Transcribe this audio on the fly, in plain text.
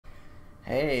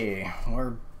Hey,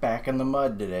 we're back in the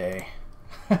mud today.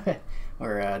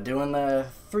 We're doing the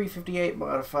 358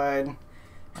 modified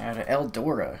at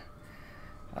Eldora.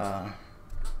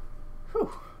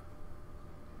 Whew.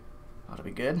 Ought to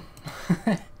be good.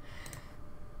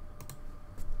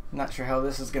 Not sure how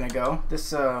this is gonna go.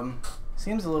 This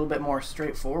seems a little bit more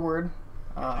straightforward,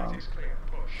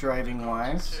 driving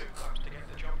wise,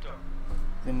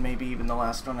 than maybe even the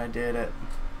last one I did at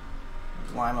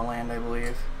Lima Land, I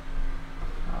believe.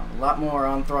 A lot more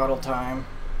on throttle time.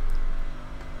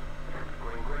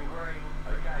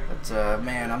 But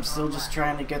man, I'm still just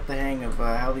trying to get the hang of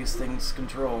how these things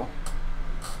control.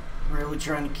 Really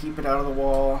trying to keep it out of the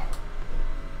wall.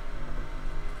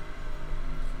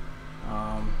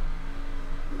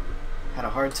 Had a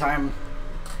hard time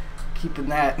keeping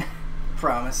that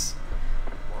promise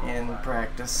in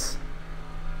practice.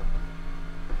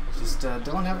 Just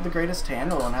don't have the greatest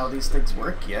handle on how these things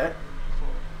work yet.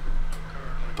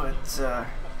 But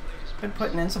been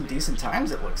putting in some decent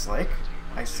times, it looks like.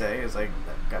 I say, as I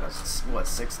got a, what,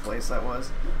 6th place that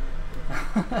was.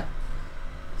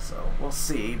 So we'll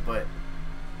see, but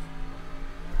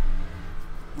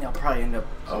I'll probably end up.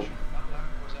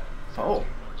 Oh,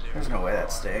 there's no way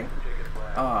that's staying.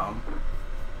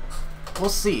 We'll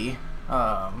see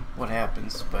what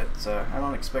happens, but I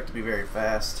don't expect to be very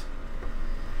fast.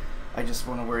 I just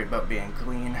want to worry about being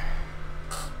clean,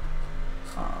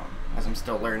 as I'm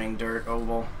still learning dirt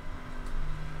oval.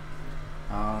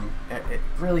 It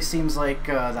really seems like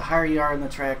the higher you are in the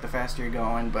track, the faster you're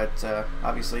going, but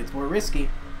obviously it's more risky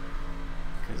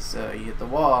because you hit the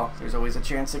wall. There's always a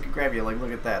chance it could grab you. Like,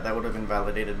 look at that. That would have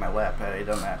invalidated my lap had I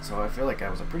done that. So I feel like I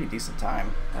was a pretty decent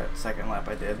time that second lap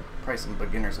I did. Probably some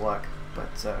beginner's luck, but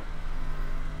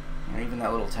you know, even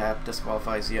that little tap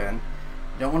disqualifies you, and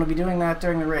you don't want to be doing that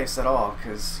during the race at all,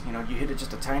 because you know, you hit it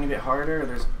just a tiny bit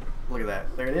harder. Look at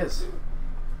that. There it is.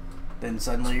 Then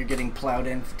suddenly you're getting plowed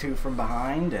into from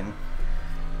behind, and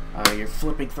you're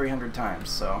flipping 300 times.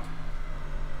 So,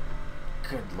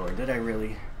 good lord, did I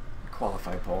really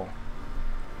qualify pole?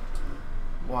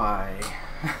 Why?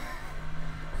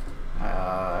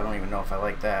 I don't even know if I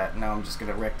like that. Now I'm just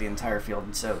going to wreck the entire field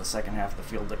instead of the second half of the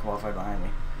field that qualified behind me.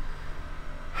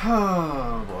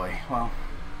 Oh boy, well.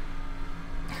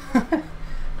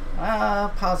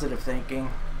 Positive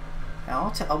thinking.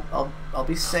 I'll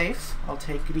be safe. I'll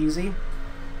take it easy.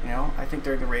 You know, I think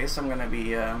during the race I'm going to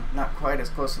be not quite as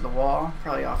close to the wall.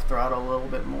 Probably off throttle a little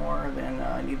bit more than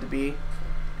I need to be.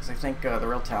 Because I think the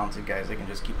real talented guys, they can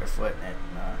just keep their foot in it.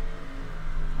 And,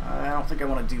 I don't think I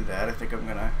want to do that. I think I'm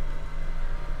going to,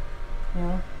 you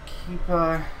know, keep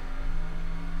a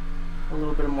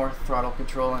little bit of more throttle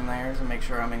control in there to make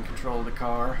sure I'm in control of the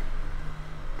car.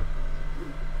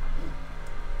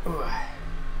 Ooh.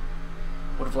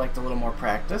 Would have liked a little more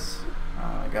practice.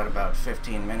 I got about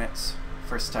 15 minutes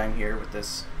first time here with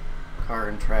this car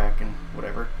and track and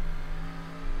whatever.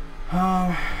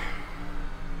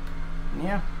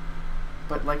 Yeah,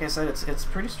 but like I said, it's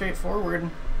pretty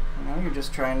straightforward. You know, you're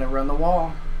just trying to run the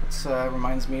wall. It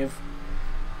reminds me of,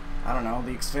 I don't know,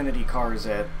 the Xfinity cars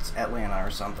at Atlanta or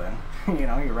something. You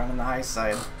know, you're running the high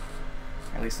side.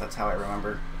 At least that's how I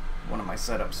remember one of my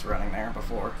setups running there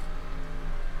before.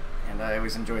 And I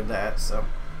always enjoyed that, so.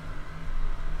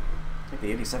 I think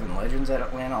the 87 Legends at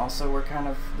Atlanta also were kind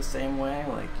of the same way.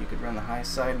 Like, you could run the high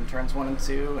side in turns 1 and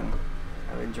 2, and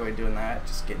I enjoyed doing that.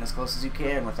 Just getting as close as you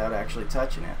can without actually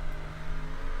touching it.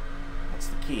 That's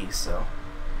the key, so.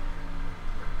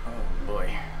 Oh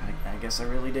boy. I guess I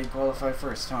really did qualify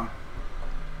first, huh? How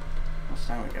much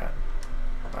time we got?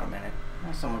 About a minute.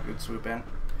 Someone could swoop in.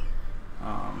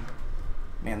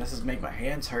 Man, this is making my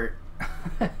hands hurt.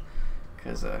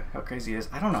 Because how crazy it is.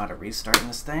 I don't know how to restart in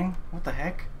this thing. What the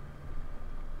heck?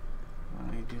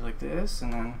 You do like this,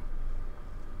 and then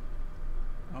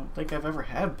I don't think I've ever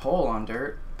had pole on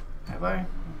dirt. Have I? I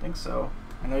don't think so.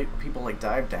 I know people like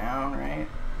dive down, right?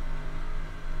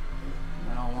 And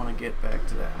then I'll want to get back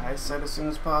to that high side as soon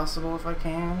as possible if I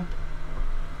can.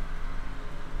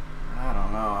 I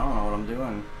don't know. I don't know what I'm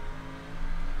doing.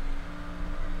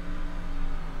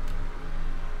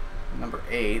 Number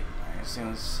 8. As soon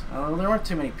as there weren't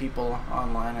too many people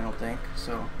online, I don't think,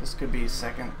 so this could be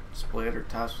second split or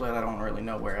top split. I don't really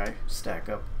know where I stack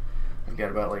up. I've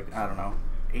got about, like, I don't know,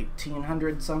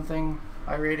 1,800 something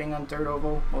iRating on dirt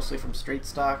oval, mostly from street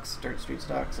stocks, dirt street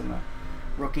stocks, and the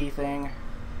rookie thing,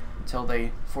 until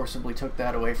they forcibly took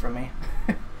that away from me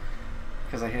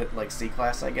because I hit like C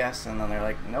class, I guess, and then they're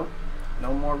like, nope,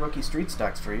 no more rookie street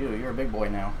stocks for you, you're a big boy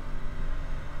now.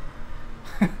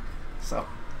 So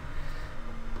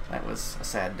that was a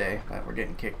sad day, but we're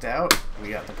getting kicked out.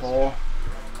 We got the pole.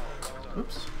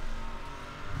 Oops.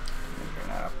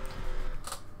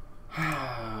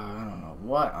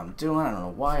 what I'm doing. I don't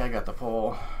know why I got the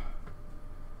pole.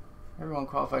 Everyone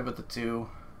qualified but the 2.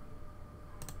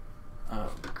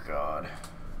 Oh, God.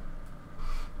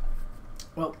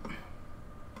 Well,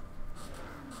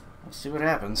 we'll see what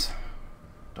happens.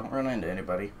 Don't run into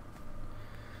anybody.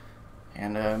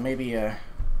 And maybe, I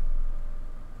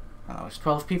don't know, there's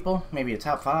 12 people? Maybe a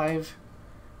top 5?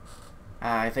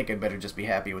 I think I'd better just be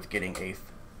happy with getting 8th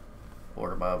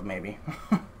or above, maybe.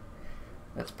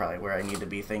 That's probably where I need to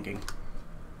be thinking.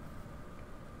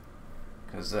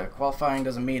 Because qualifying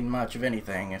doesn't mean much of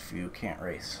anything if you can't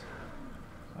race.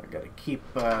 So I've got to keep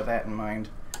that in mind.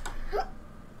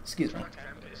 Excuse me.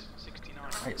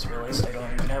 I just realized I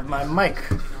don't even have my mic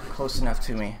close enough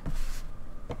to me.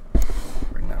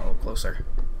 Bring that a little closer.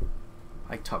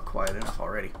 I talk quiet enough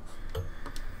already.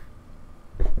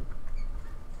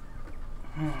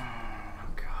 Oh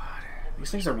God.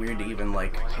 These things are weird to even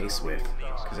like pace with.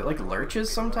 Because it like lurches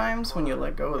sometimes when you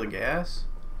let go of the gas.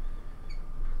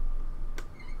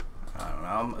 I don't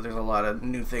know. There's a lot of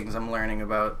new things I'm learning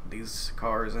about these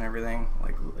cars and everything.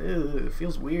 Like, ew, it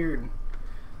feels weird.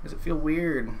 Does it feel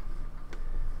weird?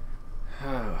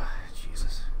 Oh,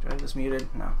 Jesus. Do I have this muted?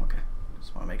 No, okay.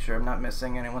 Just want to make sure I'm not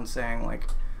missing anyone saying, like,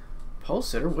 pole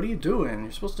sitter, what are you doing?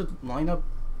 You're supposed to line up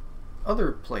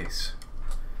other place.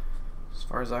 As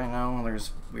far as I know,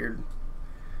 there's weird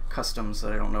customs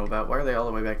that I don't know about. Why are they all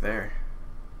the way back there?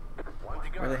 Why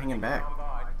are they hanging back?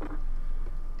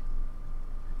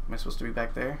 Am I supposed to be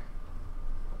back there?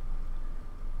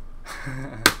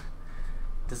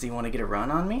 Does he want to get a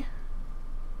run on me?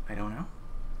 I don't know.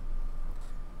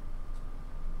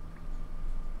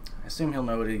 I assume he'll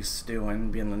know what he's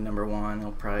doing, being the number 1.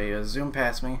 He'll probably zoom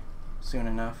past me soon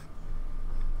enough.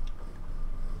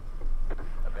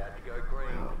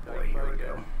 Oh boy, here we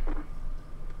go.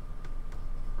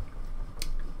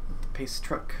 Pace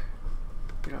truck.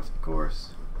 Get off the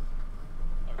course.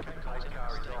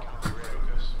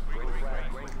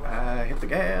 Hit the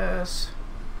gas.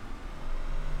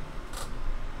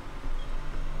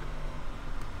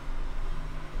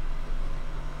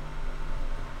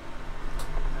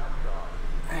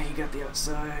 He got the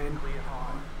outside.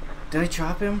 Did I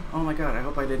chop him? Oh my God, I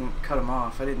hope I didn't cut him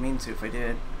off. I didn't mean to if I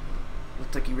did.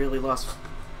 Looked like he really lost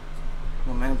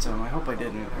momentum. I hope I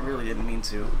didn't. I really didn't mean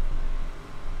to.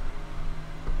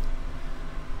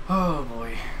 Oh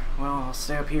boy. Well, I'll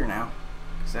stay up here now,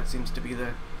 because that seems to be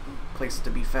the place to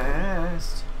be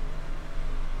fast.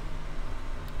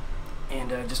 And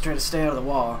just try to stay out of the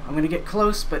wall. I'm going to get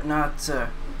close, but not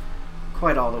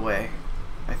quite all the way,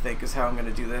 I think, is how I'm going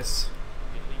to do this.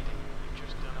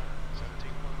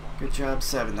 Good job,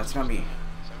 7. That's not me.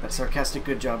 That sarcastic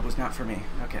good job was not for me.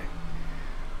 Okay.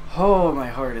 Oh, my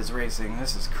heart is racing.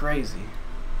 This is crazy.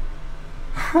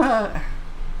 I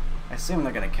assume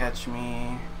they're going to catch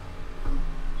me.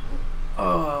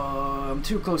 Oh, I'm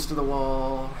too close to the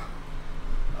wall.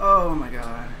 Oh my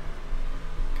God.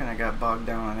 Kind of got bogged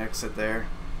down on exit there.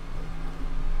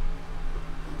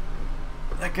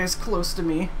 That guy's close to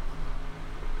me.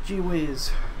 Gee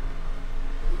whiz.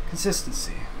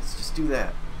 Consistency. Let's just do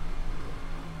that.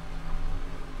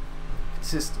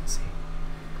 Consistency.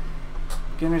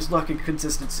 Beginner's luck and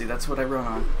consistency. That's what I run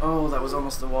on. Oh, that was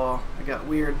almost the wall. I got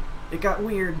weird. It got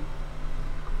weird.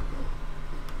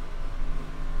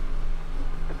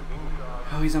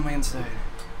 Oh, he's on my inside.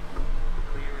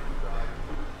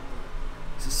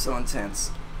 This is so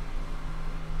intense.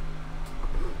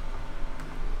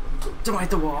 Don't hit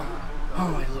the wall. Oh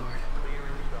my lord.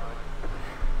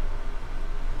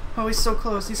 Oh, he's so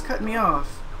close. He's cutting me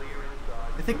off.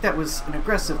 I think that was an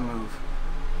aggressive move.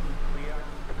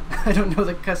 I don't know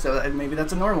the custom. Maybe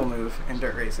that's a normal move in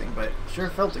dirt racing, but sure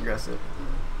felt aggressive.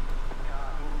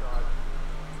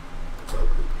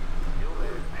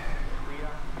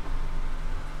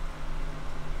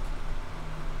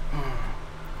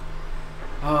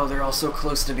 Oh, they're all so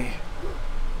close to me.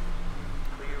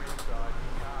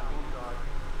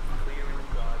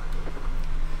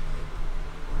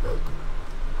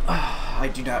 I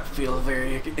do not feel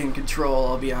very in control,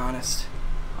 I'll be honest.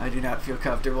 I do not feel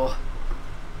comfortable.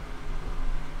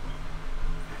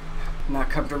 Not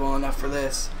comfortable enough for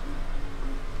this.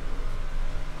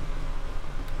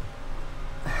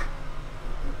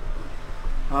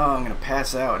 Oh, I'm gonna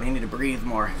pass out. I need to breathe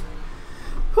more.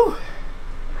 Whew.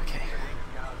 Okay.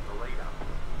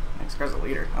 Next car's a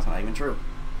leader. That's not even true.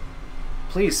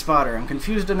 Please, spotter. I'm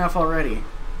confused enough already.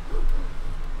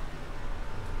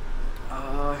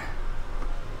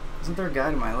 Isn't there a guy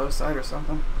to my low side or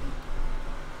something?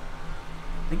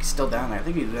 I think he's still down there. I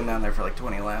think he's been down there for like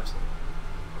 20 laps.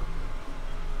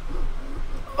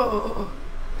 Oh!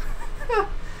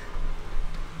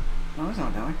 No, he's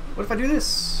not down there. What if I do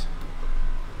this?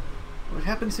 What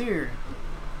happens here?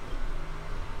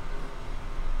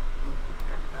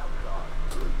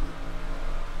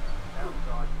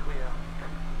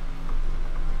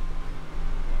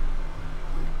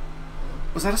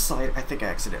 Was that a slide? I think I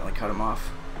accidentally cut him off.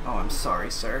 Oh, I'm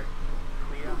sorry, sir.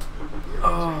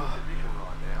 Oh.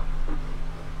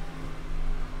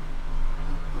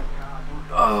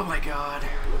 Oh my god.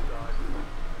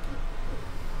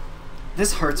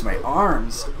 This hurts my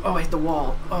arms. Oh, I hit the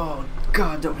wall. Oh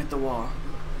god, don't hit the wall.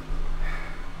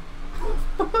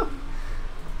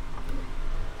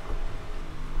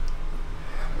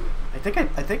 I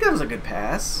think that was a good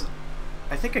pass.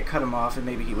 I think I cut him off and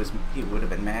maybe he would have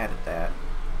been mad at that.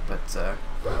 But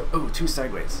oh, 2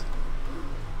 sideways.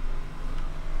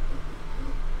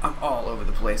 I'm all over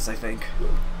the place, I think.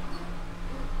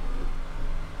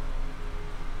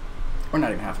 We're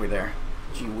not even halfway there.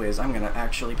 Gee whiz, I'm gonna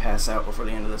actually pass out before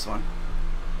the end of this one.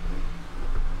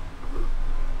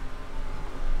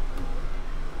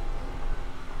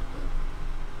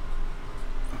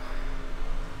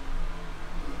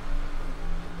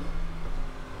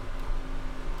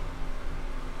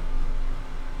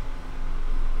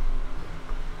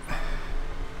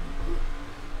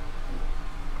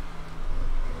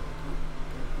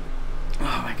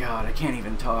 Oh my god, I can't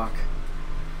even talk.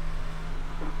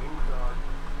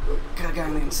 Got a guy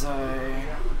on the inside.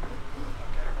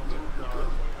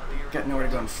 Got nowhere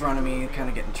to go in front of me, kind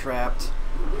of getting trapped.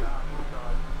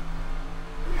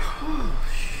 Oh,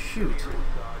 shoot.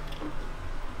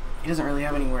 He doesn't really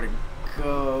have anywhere to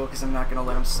go because I'm not going to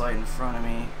let him slide in front of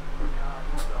me.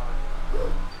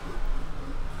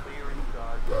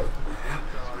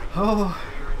 Oh.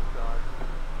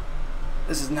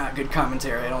 This is not good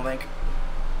commentary, I don't think.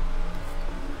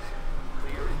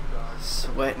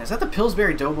 Sweating. Is that the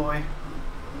Pillsbury Doughboy?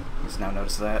 Just now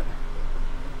noticed that.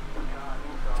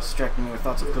 Distracting me with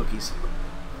thoughts of cookies.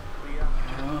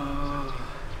 Oh.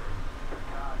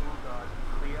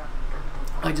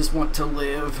 I just want to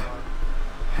live.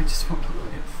 I just want to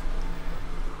live.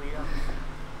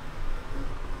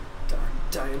 Darn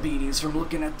diabetes from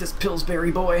looking at this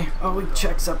Pillsbury boy. Oh, he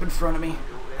checks up in front of me.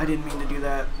 I didn't mean to do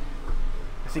that.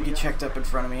 I think he checked up in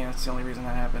front of me. That's the only reason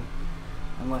that happened.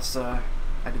 Unless, I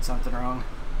did something wrong.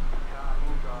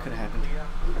 Could have happened.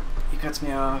 He cuts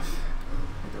me off.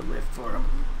 I had to lift for him.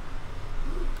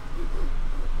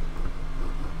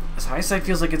 This high side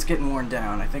feels like it's getting worn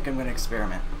down. I think I'm going to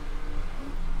experiment.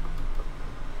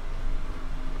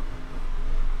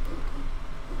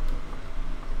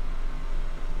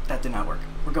 That did not work.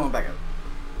 We're going back up.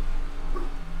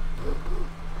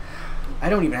 I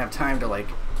don't even have time to, like,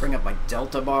 bring up my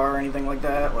Delta bar or anything like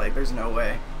that. Like, there's no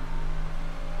way.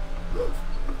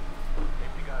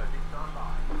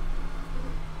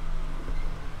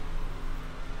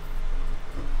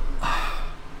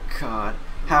 God,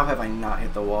 how have I not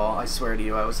hit the wall? I swear to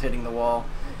you, I was hitting the wall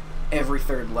every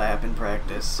 3rd lap in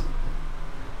practice.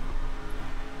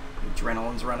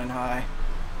 Adrenaline's running high.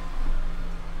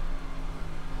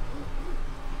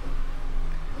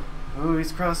 Oh,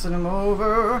 he's crossing him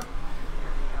over.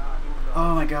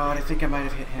 Oh my god, I think I might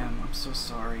have hit him. I'm so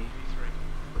sorry.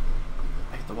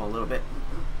 I hit the wall a little bit.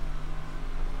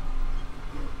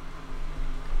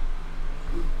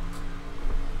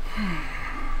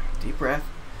 Deep breath.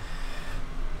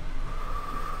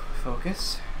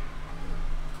 Focus.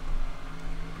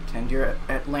 Pretend you're at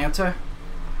Atlanta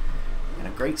in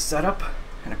a great setup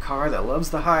in a car that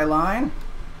loves the high line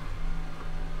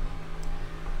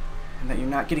and that you're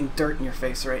not getting dirt in your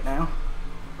face right now.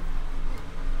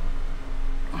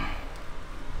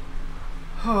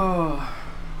 Oh,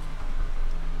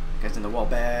 that guy's in the wall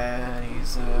bad.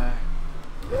 He's I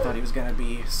thought he was gonna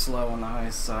be slow on the high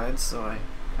side, so I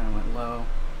kind of went low.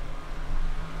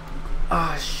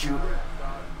 Ah, shoot.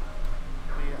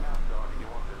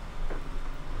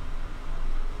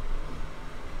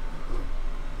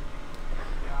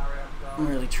 I'm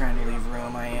really trying to leave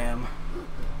room. I am.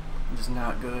 I'm just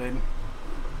not good.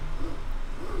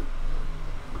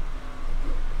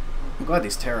 I'm glad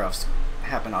these tear-offs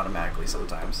happen automatically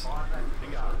sometimes.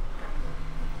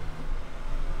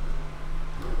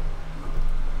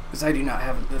 Because I do not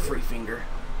have the free finger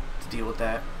to deal with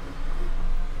that.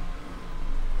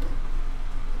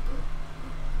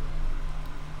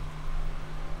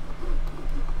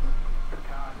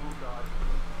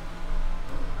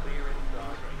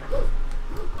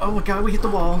 Oh my god, we hit the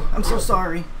wall. I'm so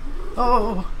sorry.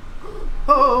 Oh.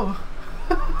 Oh.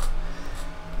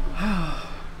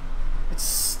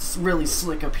 It's really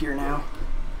slick up here now.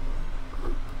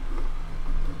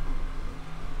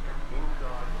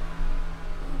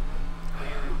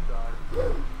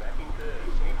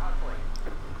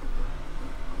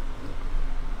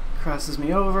 Crosses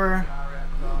me over.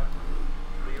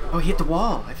 Oh, he hit the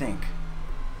wall, I think.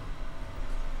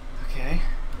 Okay.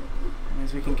 That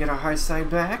means we can get our high side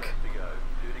back.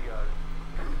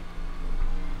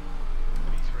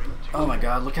 Oh my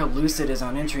god, look how loose it is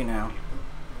on entry now.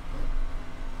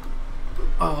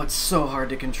 Oh, it's so hard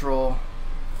to control.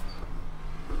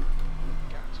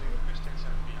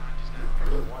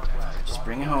 Just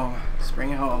bring it home. Just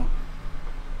bring it home.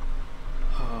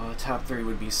 Oh, top 3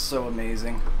 would be so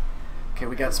amazing. Okay,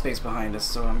 we got space behind us,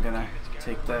 so I'm gonna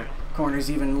take the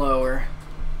corners even lower.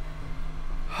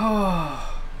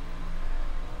 Oh.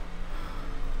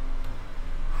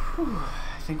 Whew.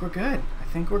 I think we're good. I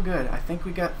think we're good. I think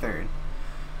we got 3rd.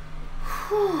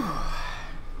 Whew.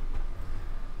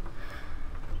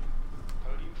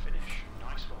 Podium finish.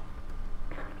 Nice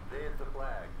one. There's the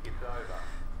flag. It's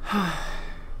over.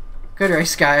 Good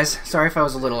race, guys. Sorry if I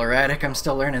was a little erratic. I'm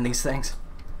still learning these things.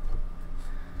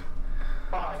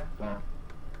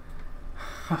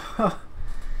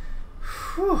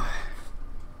 Whew.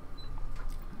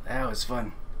 That was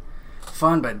fun.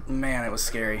 Fun, but man, it was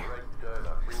scary.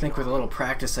 I think with a little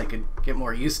practice I could get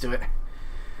more used to it.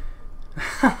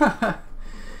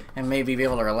 And maybe be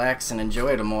able to relax and enjoy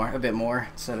it a bit more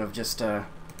instead of just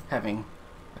having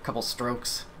a couple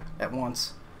strokes at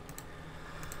once.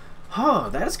 Oh,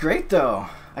 that's great though.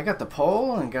 I got the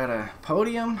pole and got a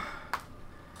podium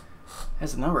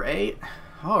as a number 8.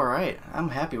 Alright, I'm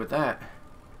happy with that.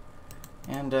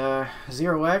 And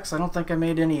 0x, I don't think I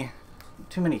made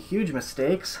too many huge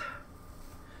mistakes.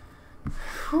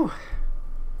 Whew.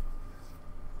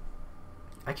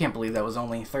 I can't believe that was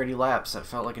only 30 laps. That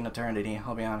felt like an eternity,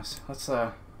 I'll be honest. Let's,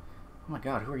 oh my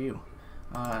god, who are you?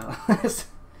 No,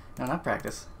 not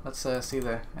practice. Let's see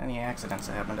any accidents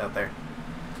that happened out there.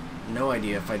 No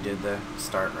idea if I did the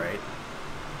start right.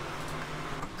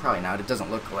 Probably not. It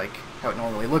doesn't look like how it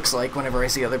normally looks like whenever I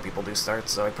see other people do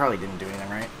starts, so I probably didn't do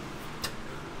anything right.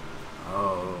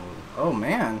 Oh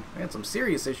man, we had some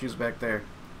serious issues back there.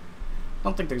 I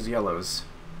don't think there's yellows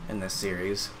in this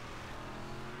series,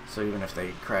 so even if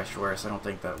they crash worse, I don't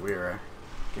think that we're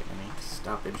getting any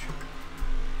stoppage.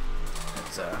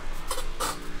 It's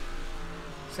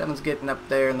 7's getting up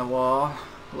there in the wall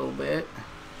a little bit.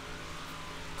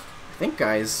 I think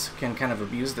guys can kind of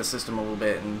abuse the system a little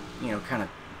bit and, you know, kind of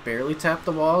barely tap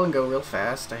the wall and go real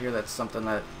fast. I hear that's something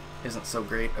that isn't so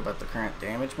great about the current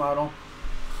damage model.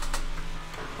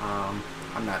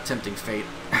 I'm not tempting fate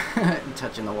and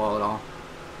touching the wall at all.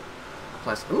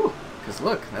 Plus, ooh, because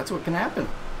look, that's what can happen.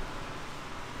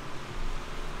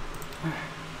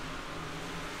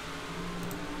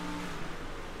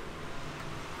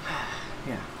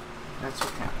 Yeah, that's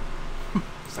what can happen.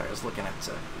 Sorry, I was looking at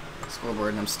the scoreboard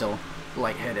and I'm still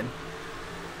lightheaded.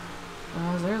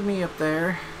 There's me up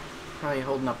there, probably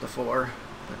holding up the 4,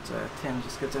 but 10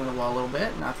 just gets into the wall a little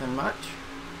bit, nothing much.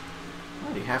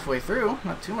 Already halfway through,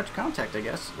 not too much contact, I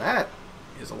guess. That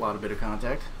is a lot of bit of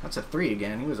contact. That's a 3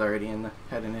 again. He was already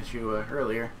had an issue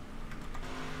earlier.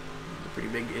 It's a pretty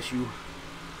big issue.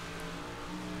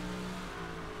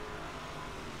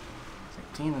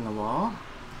 16 in the wall.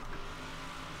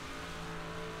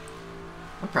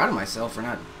 I'm proud of myself for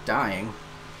not dying,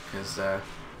 because I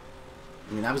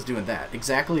mean, I was doing that,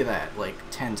 exactly that, like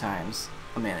 10 times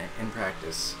a minute in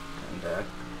practice, and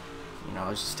you know, I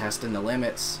was just testing the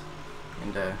limits,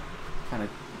 and kind of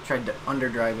tried to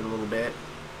underdrive it a little bit.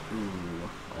 Ooh,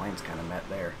 the line's kind of met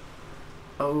there.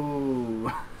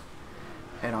 Oh,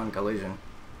 head-on collision.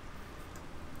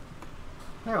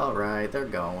 They're all right. They're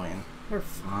going. They're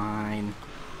fine.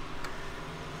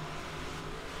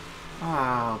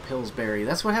 Oh, Pillsbury.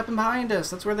 That's what happened behind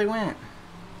us. That's where they went.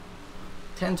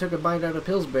 10 took a bite out of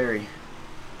Pillsbury.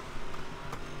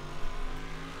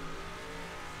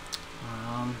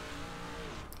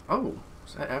 Oh,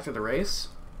 was that after the race?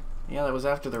 Yeah, that was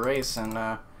after the race, and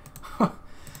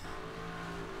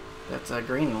that's a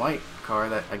green and white car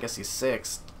that I guess he's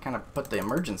 6 kind of put the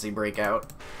emergency brake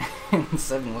out, and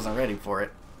 7 wasn't ready for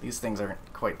it. These things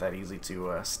aren't quite that easy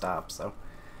to stop, so.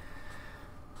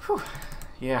 Whew.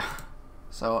 Yeah.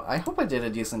 So I hope I did a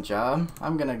decent job.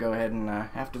 I'm gonna go ahead and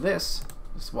after this,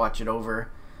 just watch it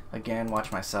over again,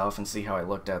 watch myself, and see how I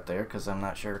looked out there, because I'm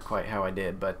not sure quite how I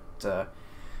did, but the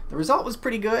result was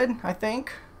pretty good, I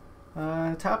think.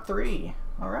 Top 3.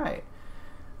 Alright.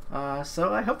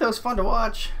 So I hope that was fun to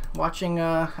watch. Watching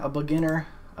a beginner,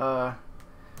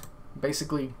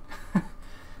 basically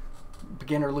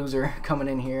beginner loser coming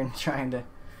in here and trying to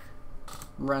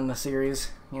run the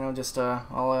series. You know, just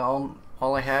all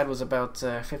I had was about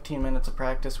 15 minutes of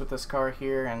practice with this car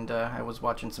here, and I was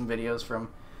watching some videos from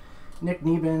Nick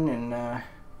Nieben and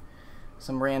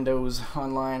some randos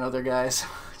online, other guys,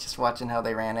 just watching how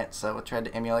they ran it, so I tried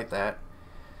to emulate that.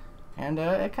 And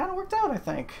it kind of worked out, I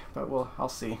think, but I'll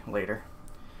see later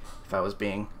if I was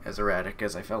being as erratic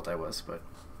as I felt I was. But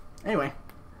anyway,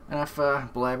 enough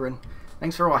blabbering.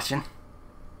 Thanks for watching.